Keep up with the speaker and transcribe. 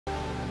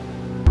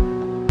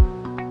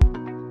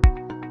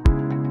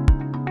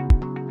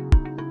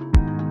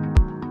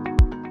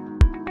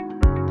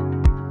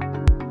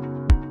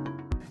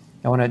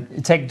I want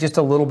to take just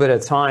a little bit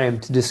of time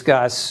to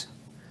discuss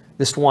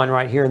this one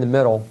right here in the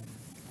middle.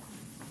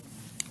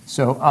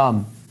 So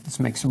let's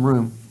make some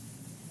room.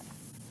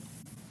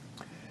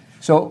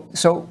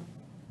 So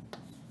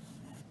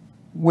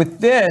with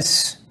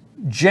this,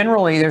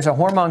 generally there's a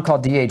hormone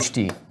called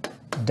DHT,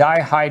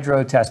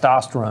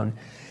 dihydrotestosterone.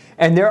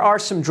 And there are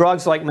some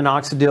drugs like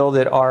minoxidil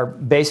that are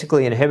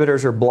basically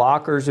inhibitors or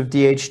blockers of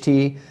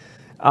DHT.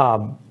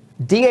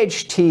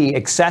 DHT,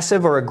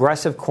 excessive or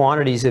aggressive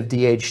quantities of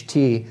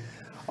DHT,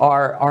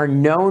 are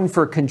known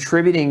for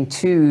contributing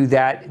to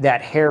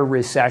that hair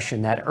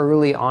recession, that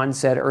early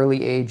onset,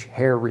 early age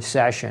hair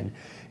recession.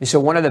 And so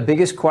one of the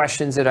biggest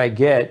questions that I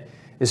get,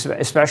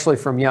 especially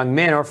from young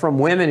men or from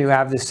women who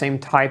have the same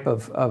type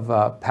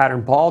of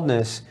pattern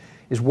baldness,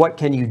 is what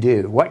can you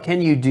do? What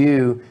can you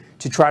do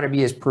to try to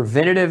be as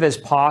preventative as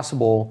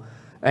possible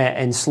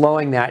and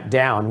slowing that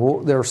down?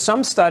 Well, there are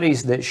some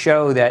studies that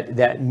show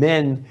that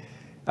men,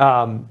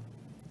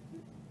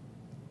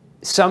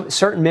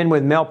 certain men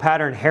with male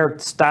pattern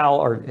hairstyle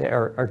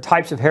or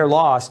types of hair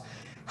loss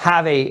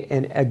have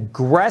an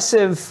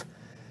aggressive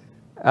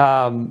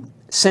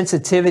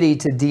sensitivity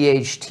to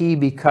DHT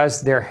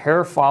because their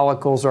hair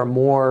follicles are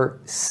more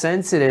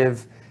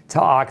sensitive to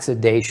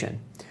oxidation.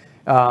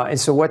 And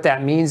so what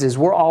that means is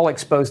we're all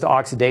exposed to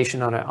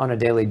oxidation on a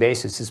daily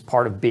basis as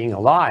part of being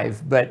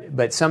alive,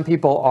 but some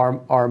people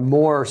are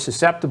more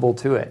susceptible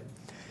to it.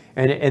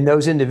 And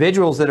those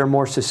individuals that are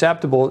more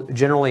susceptible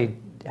generally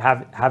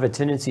have a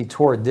tendency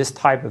toward this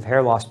type of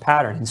hair loss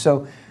pattern. And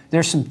so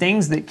there's some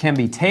things that can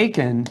be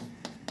taken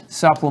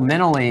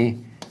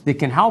supplementally that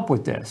can help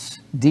with this.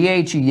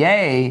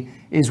 DHEA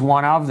is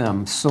one of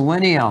them.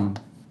 Selenium,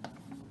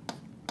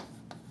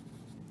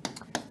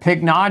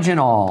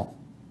 pycnogenol,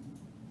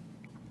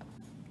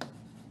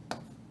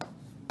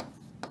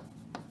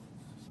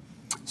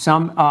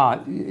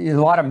 a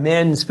lot of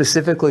men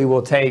specifically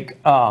will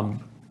take the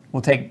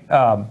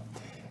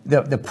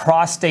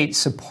prostate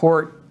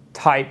support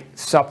type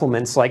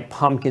supplements like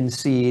pumpkin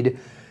seed.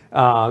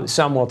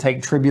 Some will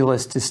take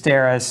Tribulus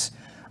tertius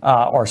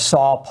or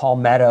saw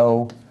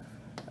palmetto.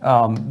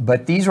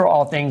 But these are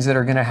all things that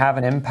are going to have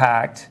an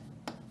impact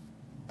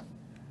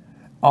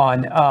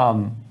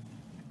on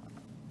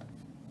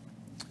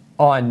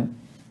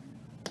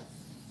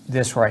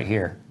this right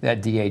here,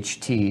 that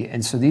DHT.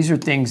 And so these are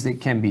things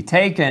that can be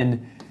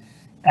taken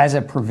as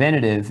a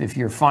preventative if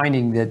you're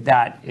finding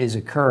that is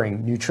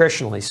occurring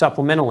nutritionally,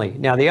 supplementally.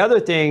 Now, the other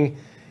thing,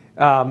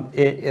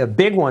 a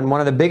big one, one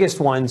of the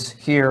biggest ones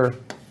here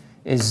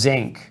is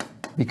zinc,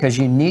 because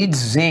you need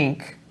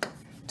zinc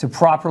to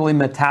properly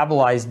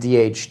metabolize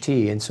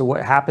DHT. And so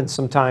what happens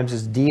sometimes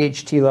is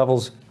DHT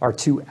levels are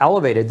too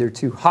elevated, they're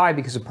too high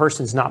because a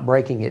person's not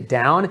breaking it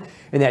down,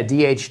 and that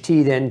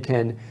DHT then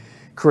can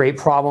create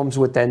problems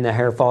within the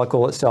hair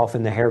follicle itself,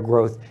 and the hair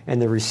growth and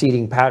the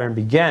receding pattern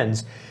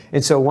begins.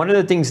 And so one of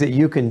the things that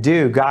you can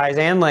do, guys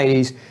and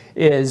ladies,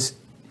 is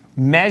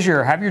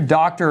have your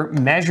doctor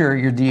measure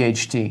your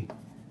DHT.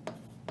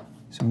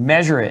 So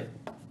measure it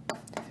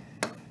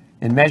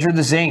and measure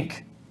the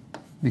zinc,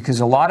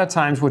 because a lot of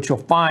times what you'll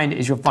find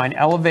is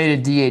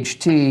elevated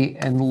DHT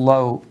and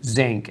low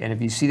zinc. And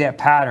if you see that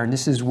pattern,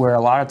 this is where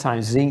a lot of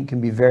times zinc can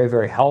be very,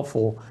 very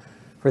helpful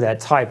for that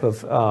type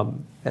of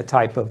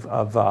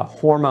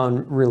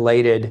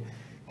hormone-related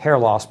hair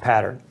loss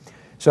pattern.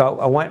 So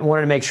I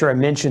wanted to make sure I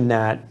mentioned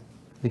that,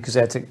 because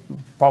that's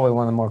probably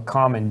one of the more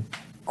common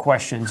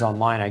questions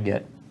online I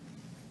get.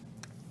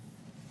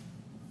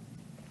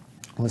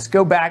 Let's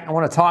go back. I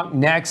want to talk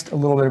next a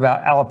little bit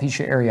about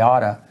alopecia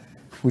areata,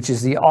 which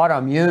is the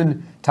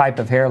autoimmune type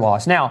of hair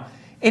loss. Now,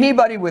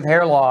 anybody with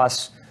hair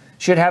loss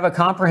should have a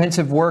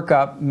comprehensive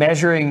workup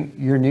measuring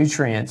your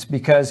nutrients,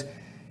 because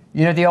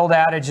you know the old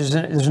adage,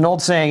 there's an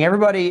old saying,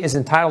 everybody is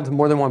entitled to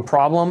more than one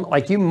problem.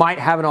 Like, you might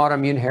have an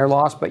autoimmune hair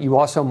loss, but you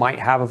also might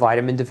have a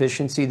vitamin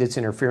deficiency that's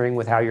interfering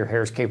with how your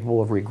hair is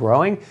capable of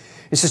regrowing.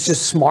 It's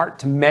just smart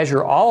to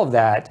measure all of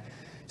that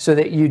so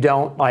that you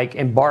don't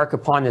embark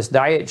upon this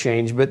diet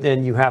change, but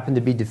then you happen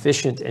to be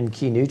deficient in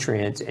key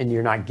nutrients and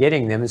you're not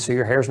getting them, and so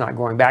your hair's not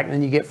growing back, and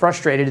then you get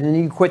frustrated and then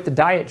you quit the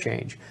diet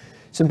change.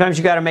 Sometimes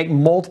you got to make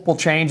multiple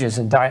changes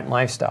in diet and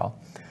lifestyle.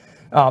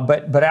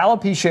 But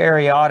alopecia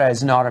areata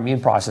is an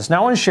autoimmune process.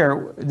 Now I want to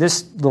share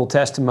this little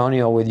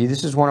testimonial with you.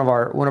 This is one of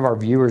our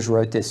viewers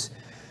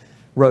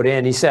wrote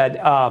in. He said,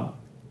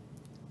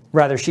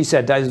 she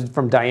said, this is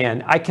from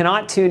Diane, "I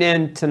cannot tune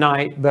in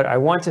tonight, but I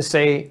want to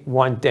say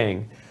one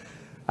thing.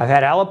 I've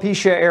had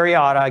alopecia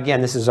areata, again,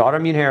 this is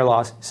autoimmune hair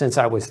loss, since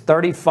I was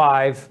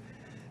 35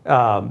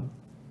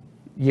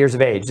 years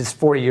of age. This is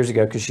 40 years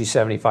ago because she's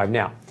 75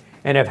 now.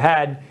 And I've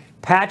had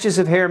patches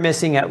of hair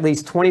missing at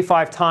least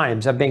 25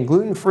 times. I've been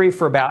gluten-free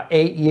for about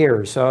 8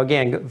 years." So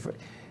again,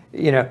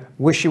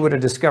 wish you would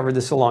have discovered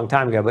this a long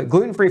time ago, but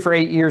gluten-free for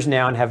 8 years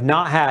now, and have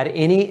not had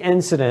any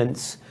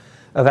incidents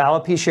of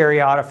alopecia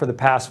areata for the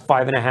past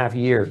 5.5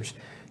 years.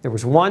 There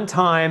was one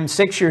time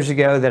 6 years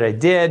ago that I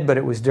did, but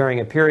it was during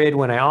a period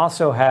when I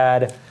also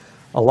had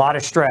a lot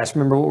of stress.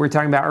 Remember what we were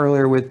talking about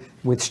earlier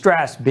with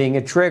stress being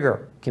a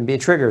trigger. can be a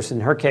trigger. So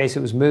in her case,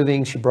 it was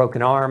moving. She broke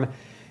an arm,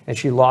 and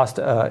she lost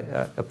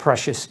a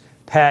precious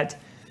pet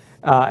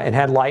and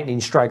had lightning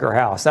strike her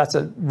house. That's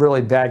a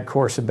really bad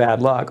course of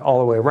bad luck all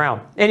the way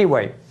around.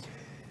 Anyway,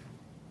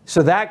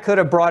 so that could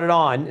have brought it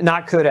on.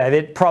 Not could have.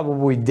 It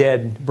probably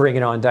did bring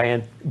it on,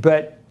 Diane.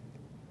 But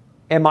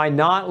am I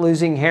not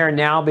losing hair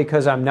now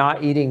because I'm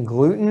not eating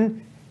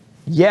gluten?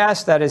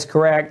 Yes, that is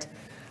correct.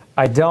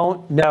 I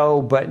don't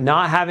know, but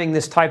not having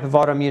this type of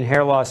autoimmune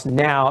hair loss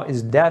now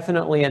is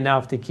definitely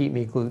enough to keep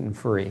me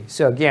gluten-free.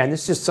 So again,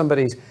 this is just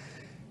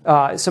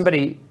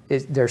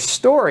their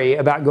story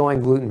about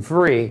going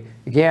gluten-free.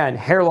 Again,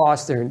 hair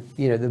loss, the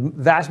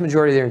vast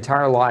majority of their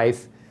entire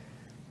life,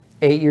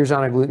 8 years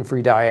on a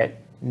gluten-free diet,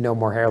 no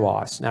more hair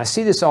loss. Now I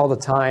see this all the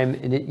time,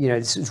 and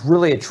it's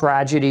really a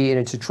tragedy and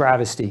it's a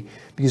travesty,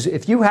 because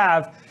if you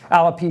have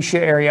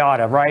alopecia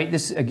areata, right?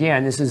 This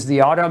is the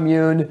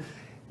autoimmune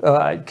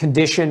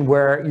condition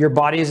where your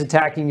body is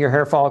attacking your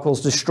hair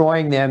follicles,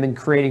 destroying them and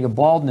creating a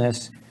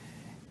baldness.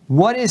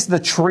 What is the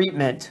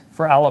treatment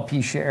for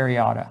alopecia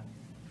areata?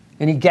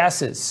 Any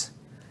guesses?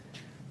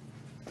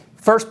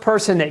 First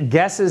person that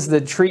guesses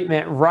the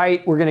treatment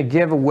right, we're going to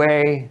give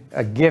away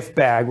a gift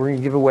bag. We're going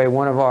to give away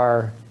one of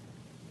our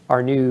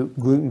new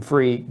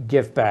gluten-free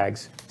gift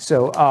bags.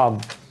 So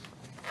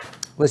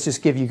let's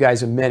just give you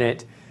guys a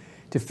minute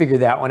to figure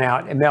that one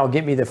out. And Mel,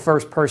 get me the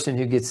first person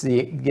who gets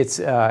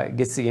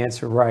the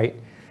answer right.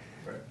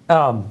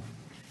 But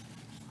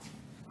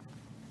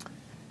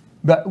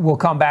we'll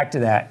come back to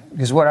that,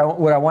 because what I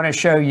want to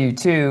show you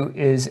too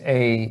is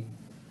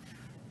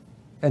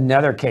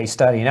another case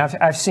study, and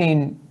I've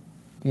seen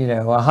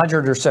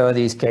 100 or so of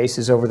these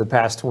cases over the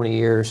past 20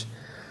 years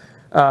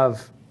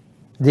of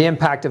the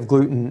impact of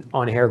gluten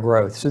on hair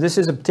growth. So this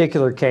is a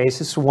particular case.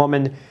 This is a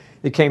woman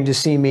that came to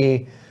see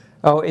me.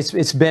 Oh,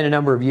 it's been a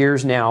number of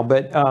years now,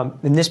 but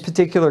in this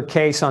particular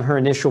case, on her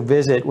initial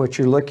visit, what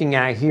you're looking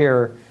at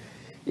here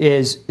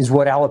is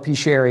what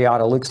alopecia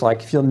areata looks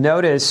like. If you'll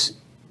notice,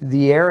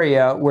 the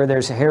area where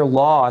there's hair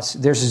loss,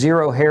 there's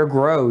zero hair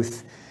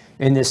growth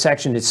in this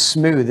section. It's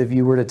smooth. If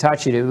you were to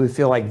touch it, it would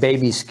feel like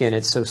baby skin.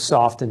 It's so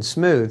soft and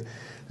smooth.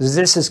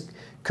 This is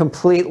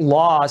complete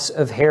loss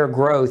of hair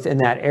growth in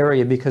that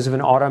area because of an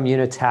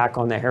autoimmune attack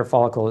on the hair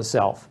follicle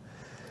itself.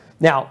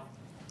 Now,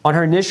 on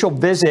her initial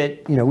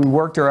visit, we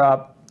worked her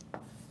up.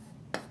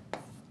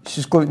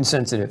 She's gluten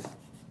sensitive,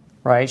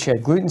 right? She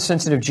had gluten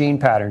sensitive gene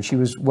pattern. She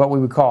was what we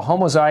would call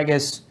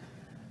homozygous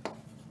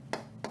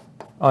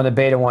on the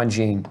beta-1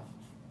 gene.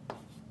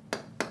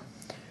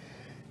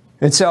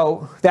 And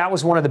so that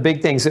was one of the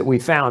big things that we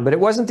found, but it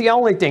wasn't the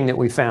only thing that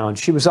we found.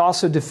 She was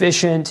also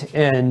deficient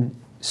in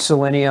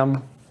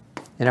selenium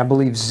and I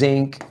believe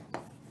zinc,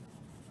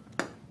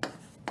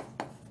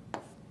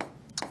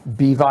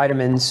 B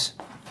vitamins.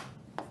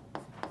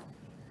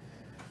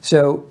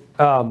 So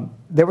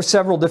there were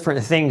several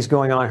different things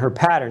going on in her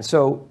pattern.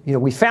 So,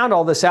 we found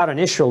all this out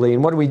initially,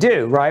 and what do we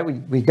do, right?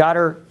 We got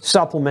her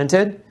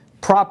supplemented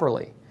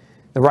properly,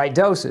 the right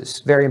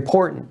doses, very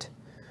important.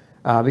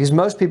 Because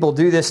most people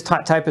do this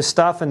type of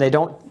stuff and they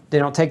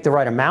don't take the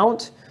right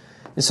amount.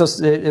 And so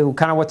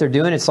kind of what they're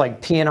doing, it's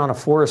like peeing on a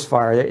forest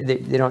fire.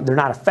 They're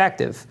not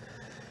effective.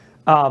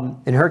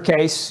 In her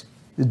case,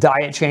 the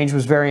diet change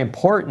was very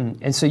important.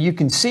 And so you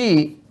can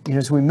see,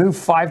 as we move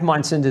 5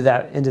 months into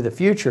the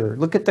future,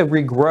 look at the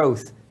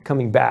regrowth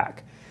coming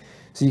back.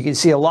 So you can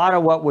see a lot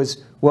of what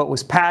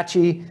was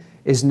patchy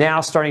is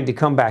now starting to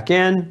come back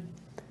in.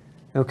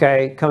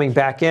 Okay, coming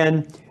back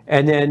in.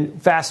 And then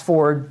fast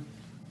forward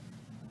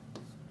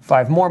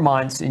 5 more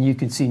months, and you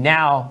can see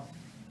now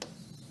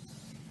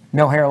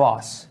no hair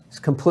loss. It's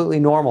completely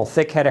normal,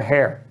 thick head of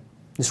hair.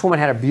 This woman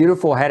had a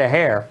beautiful head of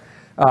hair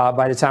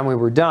by the time we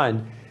were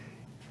done.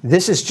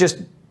 This is just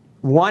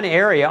one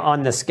area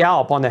on the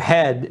scalp, on the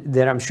head,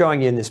 that I'm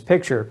showing you in this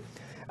picture.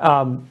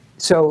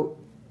 So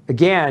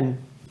again,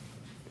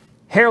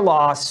 hair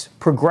loss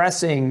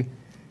progressing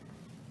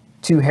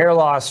to hair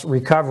loss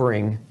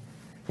recovering,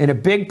 and a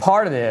big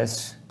part of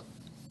this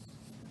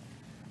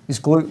is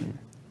gluten.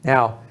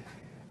 Now,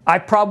 I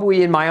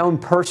probably, in my own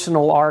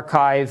personal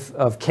archive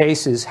of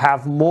cases,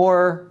 have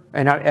more,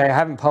 and I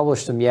haven't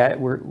published them yet.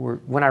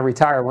 When I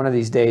retire one of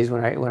these days,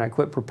 when I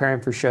quit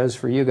preparing for shows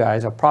for you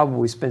guys, I'll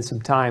probably spend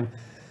some time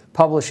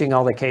publishing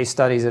all the case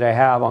studies that I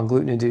have on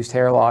gluten-induced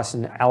hair loss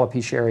and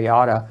alopecia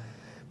areata.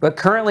 But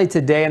currently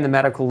today in the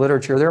medical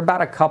literature, there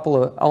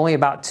are only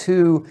about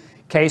 2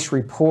 case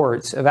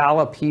reports of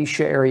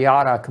alopecia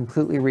areata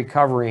completely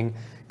recovering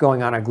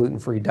going on a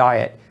gluten-free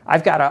diet.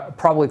 I've got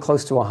probably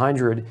close to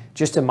 100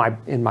 just in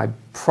my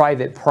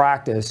private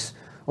practice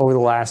over the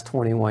last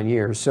 21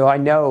 years. So I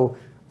know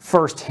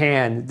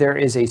firsthand there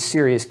is a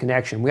serious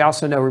connection. We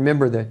also know,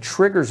 remember, the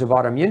triggers of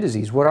autoimmune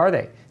disease. What are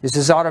they? This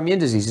is autoimmune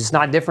disease. It's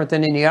not different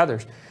than any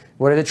others.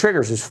 What are the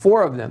triggers? There's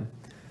 4 of them.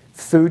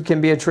 Food can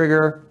be a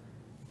trigger.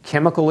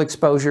 Chemical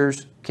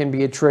exposures can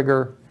be a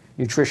trigger.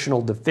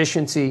 Nutritional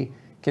deficiency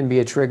can be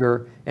a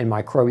trigger. And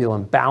microbial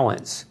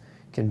imbalance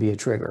can be a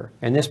trigger.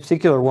 And this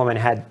particular woman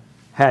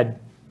had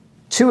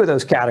two of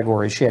those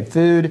categories. She had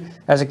food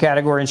as a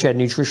category and she had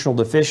nutritional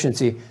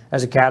deficiency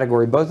as a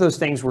category. Both those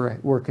things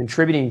were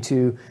contributing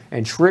to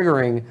and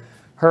triggering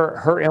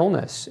her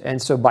illness. And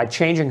so by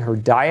changing her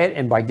diet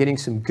and by getting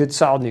some good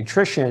solid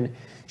nutrition,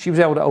 she was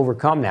able to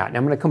overcome that. And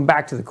I'm going to come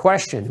back to the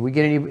question. Did we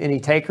get any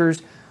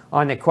takers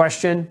on the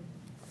question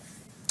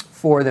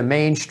for the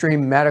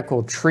mainstream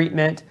medical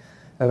treatment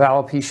of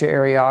alopecia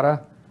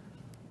areata?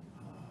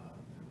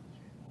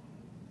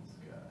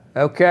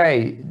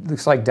 Okay,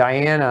 looks like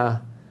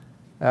Diana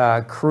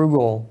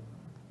Krugel.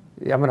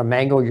 I'm going to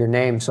mangle your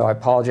name, so I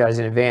apologize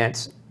in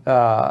advance.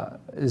 Zenkowski.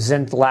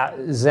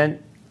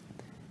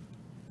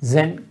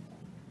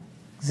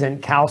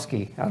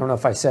 I don't know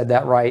if I said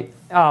that right.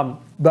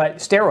 But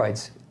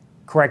steroids,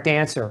 correct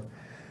answer.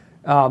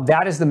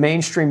 That is the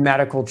mainstream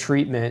medical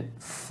treatment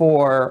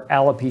for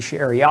alopecia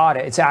areata.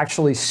 It's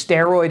actually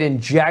steroid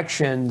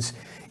injections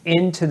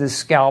into the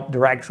scalp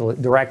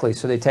directly.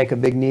 So they take a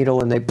big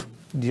needle and they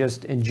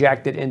just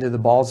inject it into the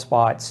bald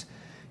spots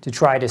to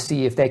try to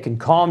see if they can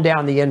calm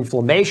down the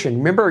inflammation.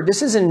 Remember,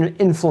 this is an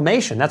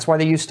inflammation. That's why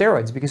they use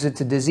steroids, because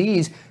it's a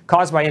disease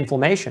caused by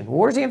inflammation. Well,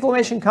 where's the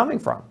inflammation coming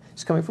from?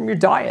 It's coming from your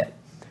diet,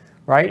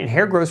 right? And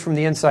hair grows from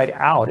the inside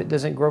out. It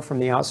doesn't grow from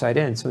the outside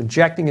in. So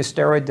injecting a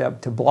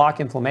steroid to block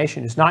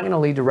inflammation is not going to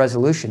lead to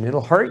resolution.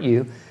 It'll hurt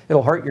you.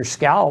 It'll hurt your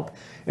scalp.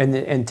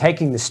 And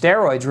taking the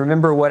steroids,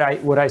 remember what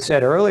I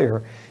said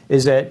earlier,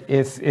 is that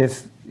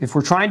if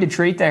we're trying to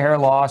treat the hair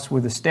loss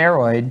with a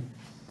steroid,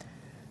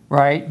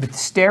 right, but the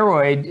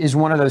steroid is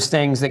one of those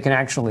things that can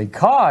actually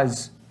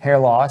cause hair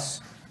loss.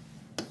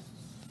 Does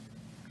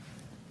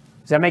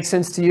that make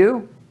sense to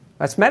you?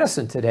 That's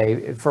medicine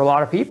today for a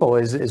lot of people,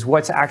 is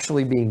what's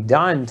actually being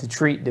done to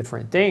treat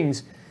different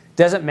things.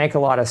 Doesn't make a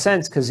lot of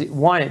sense because,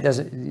 one,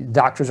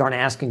 doctors aren't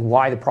asking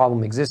why the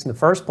problem exists in the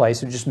first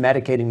place. They're just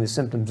medicating the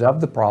symptoms of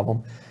the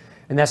problem.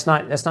 And that's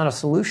not a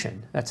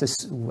solution.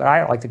 That's what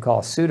I like to call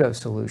a pseudo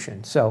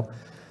solution. So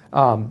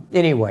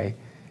anyway,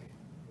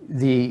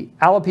 the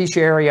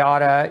alopecia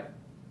areata,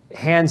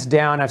 hands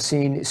down, I've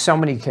seen so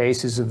many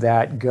cases of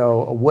that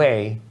go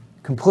away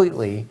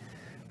completely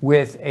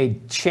with a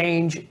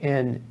change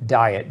in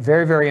diet.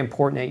 Very, very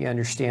important that you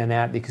understand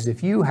that, because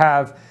if you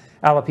have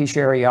alopecia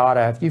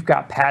areata, if you've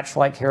got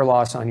patch-like hair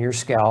loss on your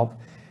scalp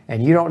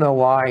and you don't know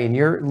why, and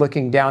you're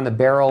looking down the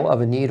barrel of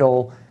a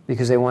needle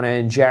because they want to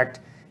inject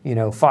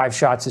 5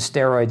 shots of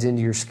steroids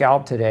into your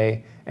scalp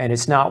today, and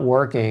it's not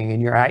working,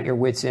 and you're at your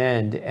wit's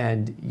end,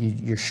 and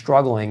you're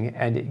struggling,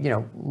 and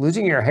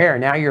losing your hair.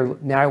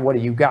 Now what do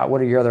you got?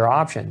 What are your other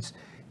options?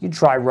 You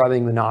try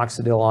rubbing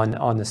minoxidil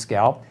on the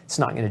scalp. It's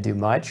not going to do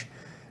much.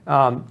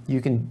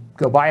 You can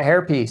go buy a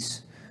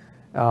hairpiece,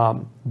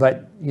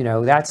 but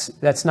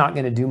that's not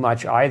going to do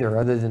much either,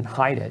 other than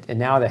hide it. And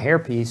now the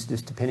hairpiece,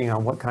 just depending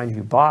on what kind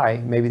you buy,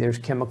 maybe there's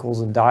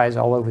chemicals and dyes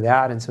all over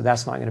that, and so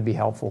that's not going to be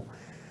helpful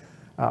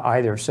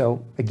either.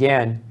 So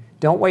again,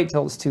 don't wait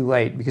till it's too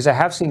late, because I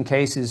have seen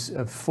cases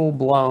of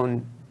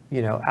full-blown,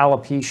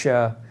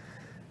 alopecia,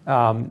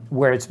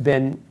 where it's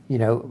been,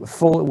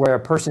 where a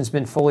person's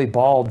been fully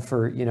bald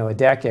for, a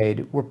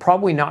decade. We're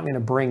probably not going to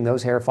bring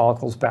those hair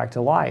follicles back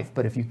to life.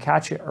 But if you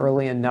catch it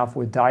early enough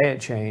with diet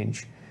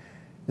change,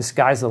 the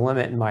sky's the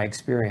limit in my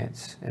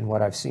experience and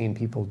what I've seen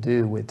people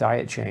do with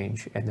diet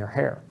change and their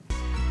hair.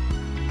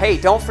 Hey,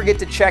 don't forget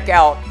to check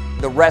out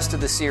the rest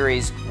of the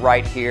series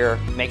right here.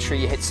 Make sure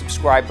you hit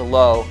subscribe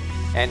below.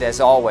 And as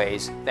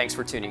always, thanks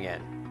for tuning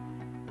in.